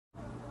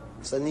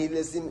So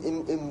needless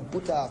him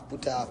put off.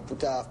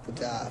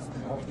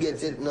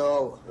 Get it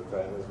now.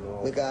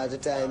 Because the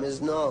time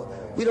is now.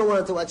 We don't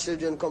want our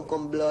children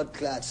come blood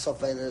clot,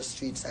 suffer in the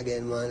streets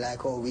again, man,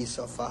 like how we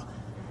suffer.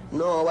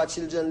 No, our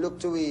children look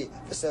to we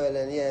for say,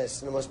 well,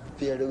 yes, we must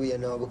prepare the way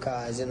now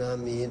because, you know what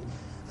I mean?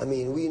 I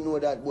mean, we know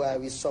that why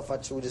we suffer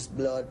through this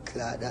blood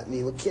clot. That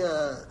means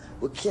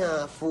we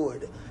can't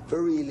afford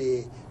for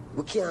really,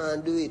 we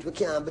can't do it. We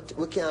can't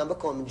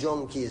become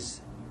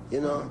junkies. You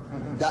know,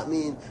 that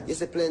means you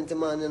see plenty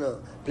man, you know,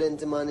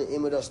 plenty man,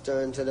 him would just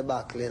turn to the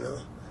back, you know,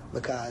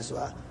 because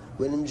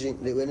when him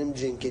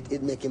drink it,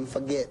 it make him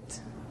forget.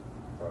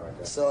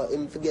 So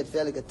him forget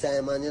for like a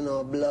time and, you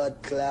know,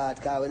 blood clot,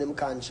 because when him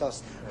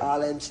conscious, all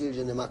them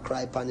children, them a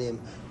cry upon him.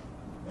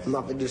 Him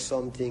have to do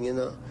something, you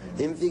know.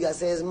 Him figure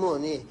says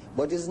money,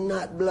 but it's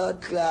not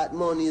blood clot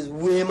money, it's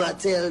way I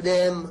tell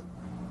them.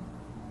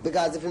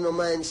 Because if you no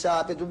mind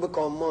sharp, it will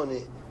become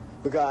money.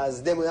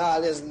 Because them we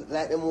always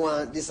like them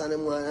want this and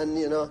them want, and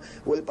you know,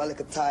 we'll put like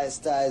a ties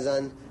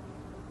and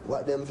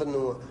what them for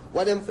know.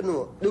 What them for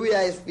know? The way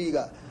I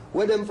figure,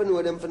 what them for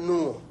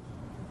know.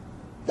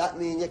 That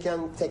means you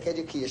can take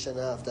education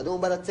after.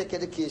 Don't bother take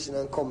education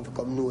and come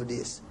know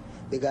this.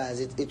 Because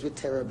it will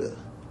terrible.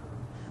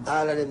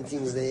 All of them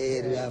things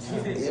they have,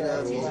 you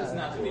know what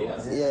I mean?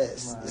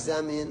 Yes, you see what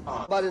I mean?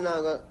 But you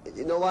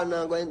know what,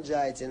 now going to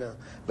enjoy it, you know.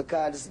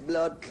 Because this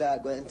blood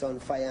clot going to turn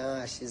fire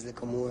and ashes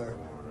like more.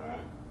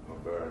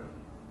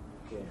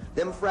 Okay.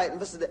 Them frightened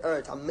to see the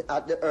earth,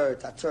 at the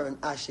earth, I turn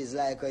ashes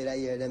like I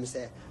hear them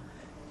say.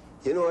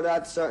 You know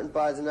that certain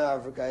parts in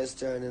Africa is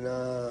turning,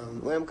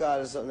 what them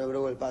call something with the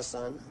whole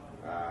person?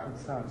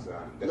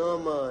 No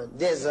man,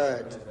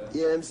 desert. You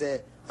hear them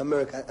say,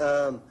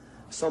 America,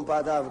 some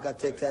part of Africa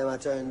take time to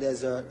turn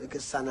desert,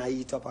 because sun I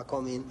eat up and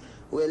come in.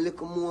 Well,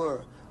 look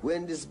more,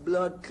 when this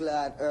blood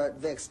clot earth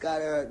vex,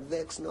 God earth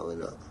vex now, you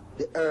know.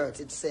 The earth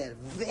itself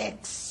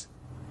vex.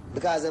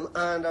 Because them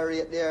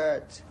underrate the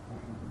earth.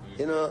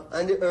 You know,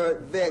 and the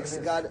earth vex,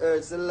 God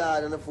earth's the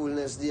Lord and the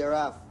fullness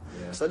thereof.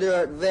 Yeah. So the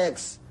earth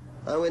vex,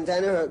 and when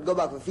time the earth go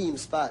back to theme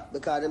spot,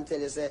 because them tell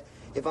you say,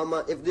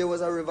 if there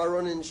was a river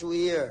running through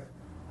here,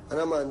 and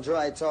a man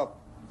dry it up,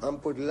 and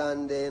put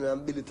land in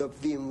and build it up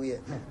theme way,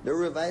 the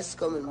river is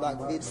coming back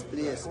to its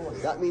place.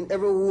 That means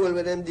every hole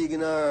where them dig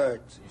in the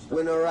earth,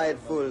 when they're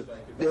rightful,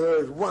 the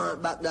earth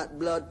want back that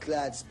blood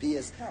clot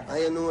space. And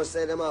you know,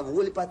 say them have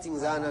whole heap of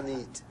things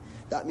underneath.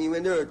 That means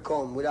when the earth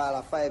come with all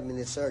a 5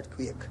 minutes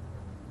earthquake,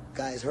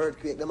 guys,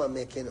 earthquake, them a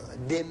make, you know.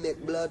 They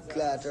make blood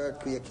clot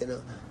earthquake, you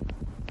know.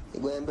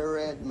 You're going to be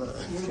red, man.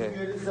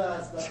 Okay.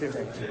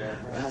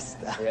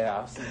 Rasta. Yeah,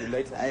 I'll see you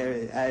later. I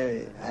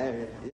read.